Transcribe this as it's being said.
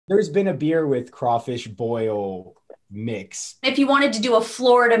There's been a beer with crawfish boil mix. If you wanted to do a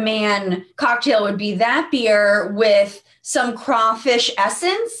Florida man cocktail, it would be that beer with some crawfish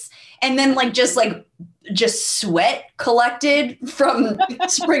essence and then just sweat collected from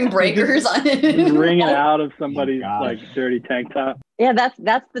spring breakers on it. Wring it out of somebody's dirty tank top. Yeah,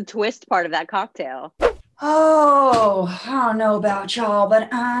 that's the twist part of that cocktail. Oh, I don't know about y'all, but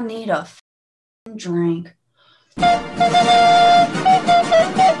I need a drink.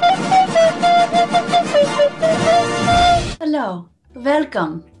 Hello,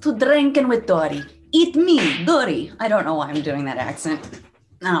 welcome to Drinking with Dory. Eat me, Dory. I don't know why I'm doing that accent.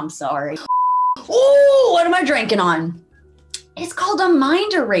 I'm sorry. Oh, what am I drinking on? It's called a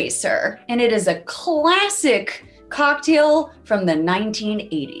Mind Eraser, and it is a classic cocktail from the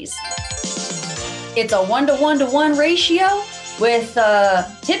 1980s. It's a 1-to-1-to-1 ratio with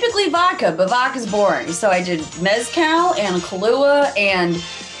typically vodka, but vodka's boring. So I did mezcal and Kahlua and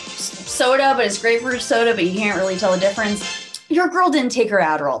soda, but it's grapefruit soda, but you can't really tell the difference. Your girl didn't take her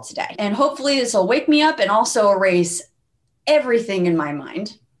Adderall today. And hopefully this will wake me up and also erase everything in my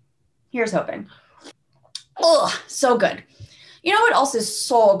mind. Here's hoping. Oh, so good. You know what else is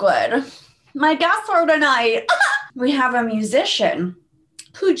so good? My guest for tonight, we have a musician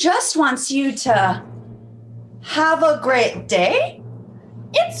who just wants you to have a great day.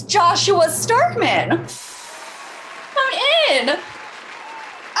 It's Joshua Starkman. Come in.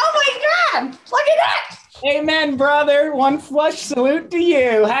 Oh my God, look at that. Amen, brother. One flush salute to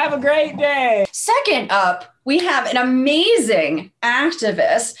you. Have a great day. Second up, we have an amazing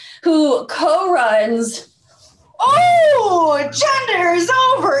activist who co-runs Oh, Gender is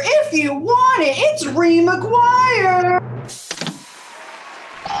Over If You Want It. It's Rie McGwier.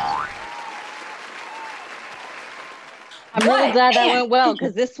 I'm really glad that went well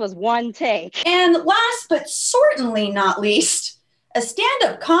because this was one take. And last but certainly not least, a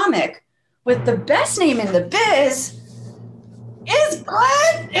stand-up comic with the best name in the biz is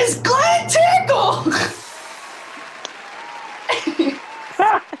Glen Tickle.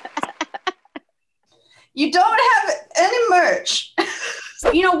 You don't have any merch.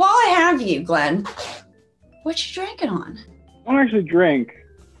 You know, while I have you, Glen, what you drinking on? I don't actually drink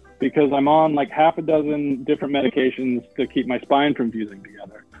because I'm on like half a dozen different medications to keep my spine from fusing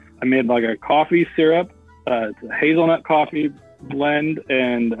together. I made like a coffee syrup, it's a hazelnut coffee blend,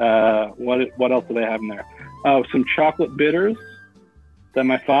 and what else do they have in there? Oh, some chocolate bitters that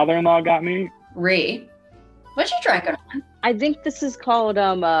my father-in-law got me. Rie, what you drinking on? I think this is called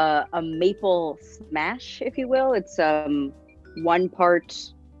a maple smash, if you will. It's 1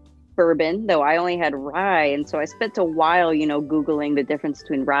 part bourbon, though I only had rye, and so I spent a while, Googling the difference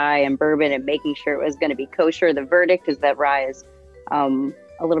between rye and bourbon and making sure it was going to be kosher. The verdict is that rye is a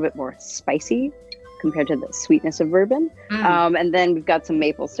little bit more spicy compared to the sweetness of bourbon. And then we've got some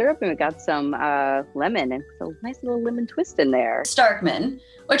maple syrup and we've got some lemon, and it's a nice little lemon twist in there. Starkman,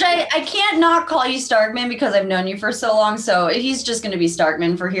 which I can't not call you Starkman because I've known you for so long, so he's just going to be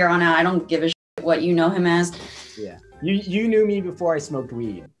Starkman for here on out. I don't give a shit what you know him as. Yeah, you knew me before I smoked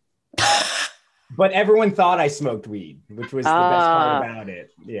weed. But everyone thought I smoked weed, which was the best part about it.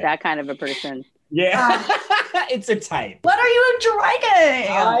 Yeah. That kind of a person. Yeah, it's a type. What are you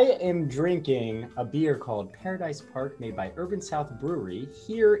drinking? I am drinking a beer called Paradise Park, made by Urban South Brewery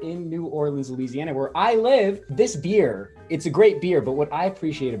here in New Orleans, Louisiana, where I live. This beer, it's a great beer, but what I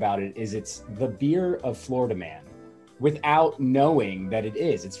appreciate about it is it's the beer of Florida man without knowing that it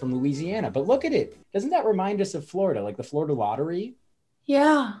is. It's from Louisiana, but look at it. Doesn't that remind us of Florida, like the Florida lottery?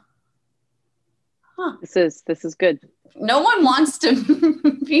 Yeah. Huh. This is good. No one wants to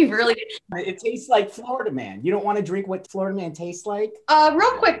be really. It tastes like Florida man. You don't want to drink what Florida man tastes like?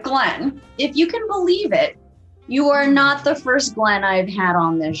 Real quick, Glen, if you can believe it, you are not the first Glen I've had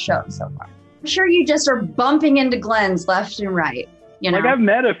on this show so far. I'm sure you just are bumping into Glens left and right. Like I've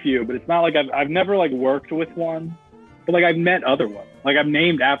met a few, but it's not like I've never like worked with one. But like I've met other ones. Like I'm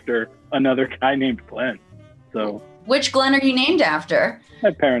named after another guy named Glen. So. Which Glen are you named after?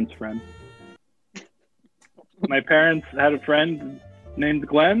 My parents' friend. My parents had a friend named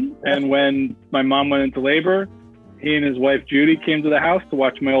Glenn, and when my mom went into labor, he and his wife Judy came to the house to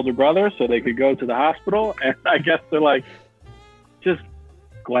watch my older brother so they could go to the hospital, and I guess they're like, just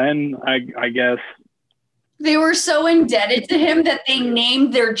Glenn, I guess. They were so indebted to him that they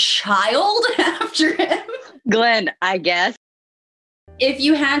named their child after him. Glenn, I guess. If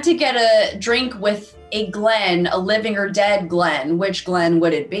you had to get a drink with a Glen, a living or dead Glen, which Glen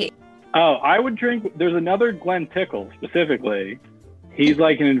would it be? Oh, I would drink, there's another Glen Tickle specifically. He's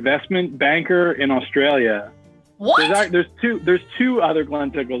like an investment banker in Australia. What? There's two other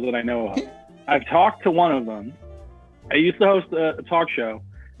Glen Tickles that I know of. I've talked to one of them. I used to host a talk show,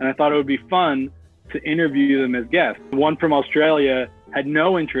 and I thought it would be fun to interview them as guests. One from Australia had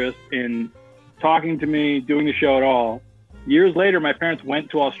no interest in talking to me, doing the show at all. Years later, my parents went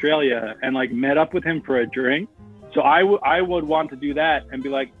to Australia and like met up with him for a drink. So I would want to do that and be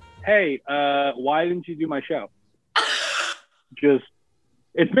like, hey, why didn't you do my show? Just,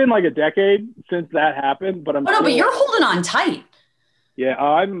 it's been like a decade since that happened, but but you're holding on tight. Yeah,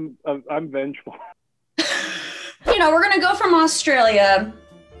 I'm vengeful. You know, we're gonna go from Australia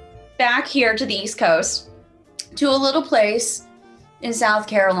back here to the East Coast to a little place in South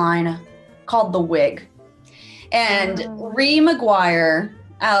Carolina called The Wig. And Rie McGwier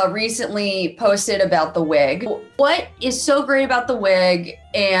recently posted about The Wig. What is so great about The Wig,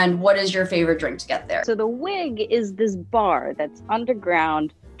 and what is your favorite drink to get there? So The Wig is this bar that's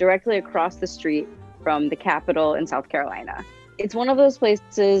underground directly across the street from the Capitol in South Carolina. It's one of those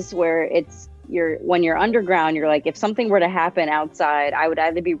places where when you're underground, you're like, if something were to happen outside, I would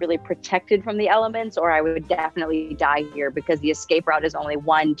either be really protected from the elements or I would definitely die here, because the escape route is only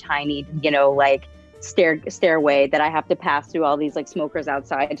one tiny, like stairway that I have to pass through all these like smokers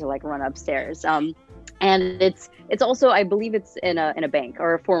outside to like run upstairs. And it's also, I believe it's in a bank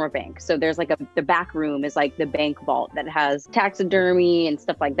or a former bank. So there's like the back room is like the bank vault that has taxidermy and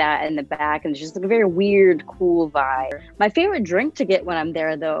stuff like that in the back. And it's just like a very weird, cool vibe. My favorite drink to get when I'm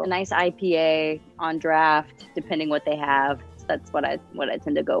there though, a nice IPA on draft, depending what they have. So that's what I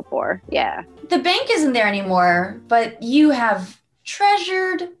tend to go for. Yeah. The bank isn't there anymore, but you have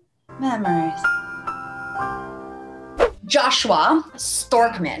treasured memories. Joshua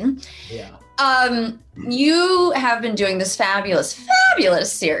Starkman. Yeah. You have been doing this fabulous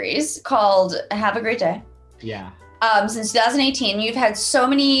series called Have a Great Day. Yeah. Since 2018, you've had so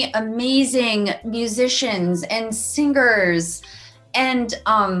many amazing musicians and singers, and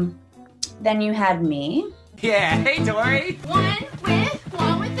then you had me. Yeah. Hey, Dory. One with,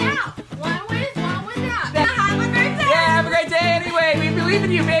 one without. One with, one without. Have a great day. Yeah, have a great day anyway. We believe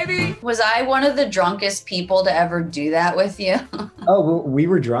in you, baby. Was I one of the drunkest people to ever do that with you? Oh, well, we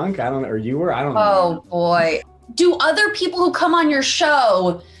were drunk. I don't know. Or you were? I don't know. Oh, boy. Do other people who come on your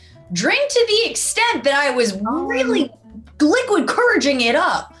show drink to the extent that I was really liquid couraging it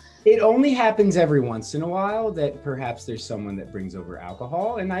up? It only happens every once in a while that perhaps there's someone that brings over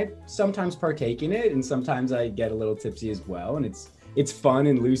alcohol, and I sometimes partake in it, and sometimes I get a little tipsy as well, and it's fun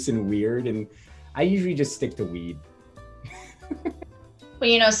and loose and weird, and I usually just stick to weed. Well,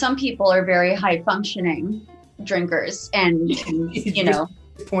 you know, some people are very high functioning drinkers, and you know.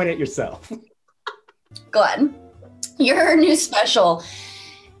 Just point at yourself. Glenn, your new special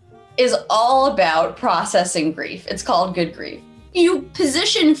is all about processing grief. It's called Good Grief. You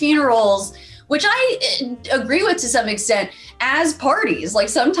position funerals, which I agree with to some extent, as parties. Like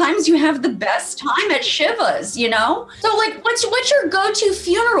sometimes you have the best time at Shivas, you know? So like, what's your go-to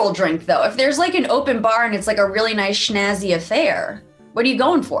funeral drink though? If there's like an open bar and it's like a really nice schnazzy affair, what are you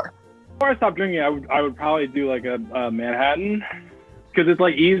going for? Before I stopped drinking, I would probably do like a Manhattan, because it's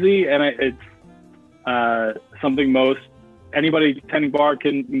like easy and it's something anybody tending bar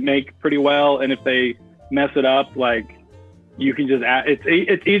can make pretty well. And if they mess it up, like you can just add,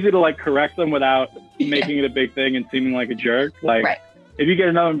 it's easy to like correct them without making it a big thing and seeming like a jerk. Like right. If you get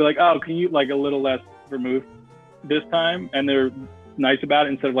another one, be like, oh, can you like a little less vermouth this time? And they're nice about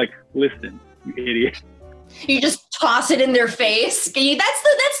it instead of like, listen, you idiot. You just toss it in their face.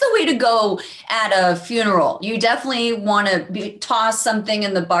 That's the way to go at a funeral. You definitely want to toss something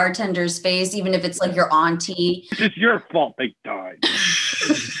in the bartender's face, even if it's like your auntie. It's your fault they died.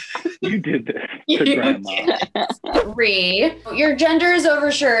 You did this to grandma. Rie, your genders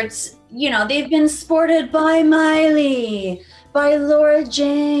overshirts, you know, they've been sported by Miley, by Laura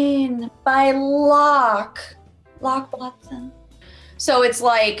Jane, by Locke Watson. So it's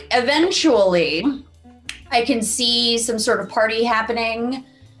like eventually I can see some sort of party happening,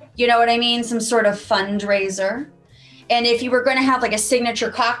 you know what I mean? Some sort of fundraiser. And if you were going to have like a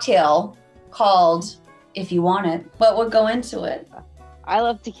signature cocktail called If You Want It, what would go into it? I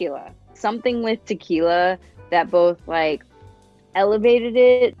love tequila. Something with tequila that both like elevated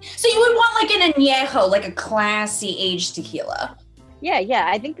it. So you would want like an añejo, like a classy aged tequila. Yeah.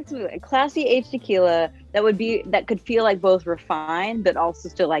 I think that's a classy aged tequila that could feel like both refined, but also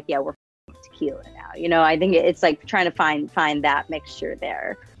still like, yeah, we're tequila now. You know, I think it's like trying to find that mixture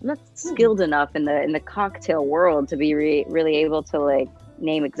there. I'm not skilled enough in the cocktail world to be really able to like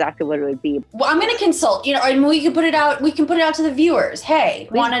name exactly what it would be. Well, I'm going to consult, you know, and we can put it out to the viewers. Hey,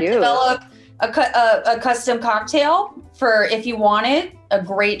 want to develop a custom cocktail for If You Want It, a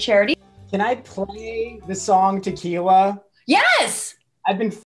great charity. Can I play the song Tequila? Yes. I've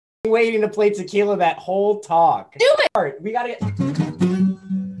been waiting to play Tequila that whole talk. Do it. All right, we got to get...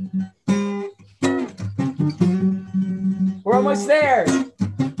 almost there.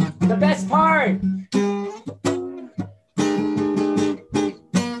 The best part.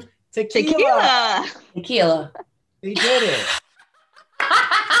 Tequila. Tequila. They did it.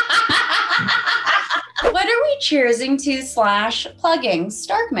 What are we cheersing to / plugging?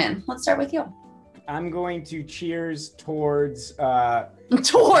 Starkman, let's start with you. I'm going to cheers towards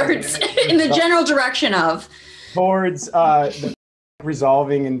Towards, in the general direction of. Towards the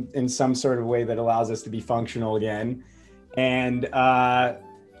resolving in some sort of way that allows us to be functional again. And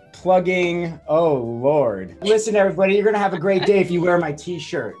plugging, oh Lord. Listen, everybody, you're gonna have a great day if you wear my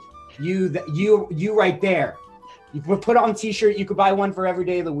t-shirt. You right there. You put on a t-shirt, you could buy one for every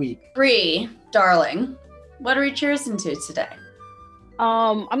day of the week. Rie, darling, what are we cheersing to today?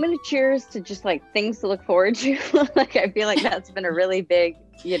 I'm gonna cheers to just like things to look forward to. Like I feel like that's been a really big,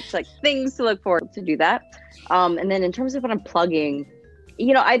 it's like things to look forward to do that. And then in terms of what I'm plugging,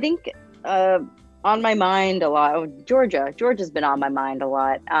 you know, I think on my mind a lot, Georgia's been on my mind a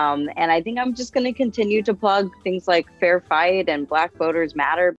lot. And I think I'm just gonna continue to plug things like Fair Fight and Black Voters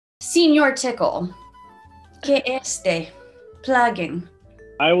Matter. Senior Tickle, ¿qué este? Plugging.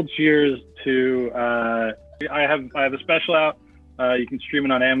 I will cheers to, I have a special out. You can stream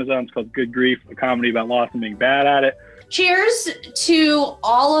it on Amazon. It's called Good Grief, a comedy about loss and being bad at it. Cheers to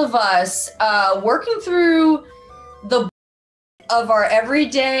all of us working through the of our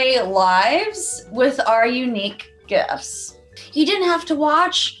everyday lives with our unique gifts. You didn't have to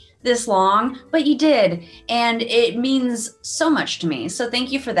watch this long, but you did. And it means so much to me. So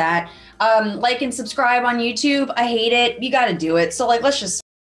thank you for that. Like and subscribe on YouTube. I hate it. You got to do it. So like, let's just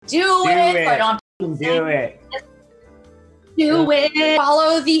do it. I don't have to Do it. do it.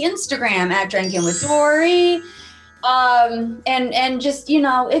 Follow the Instagram at Drinking with Dory. And just, you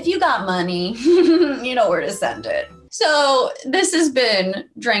know, if you got money, you know where to send it. So this has been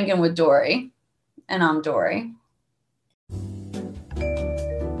Drinking with Dory, and I'm Dory.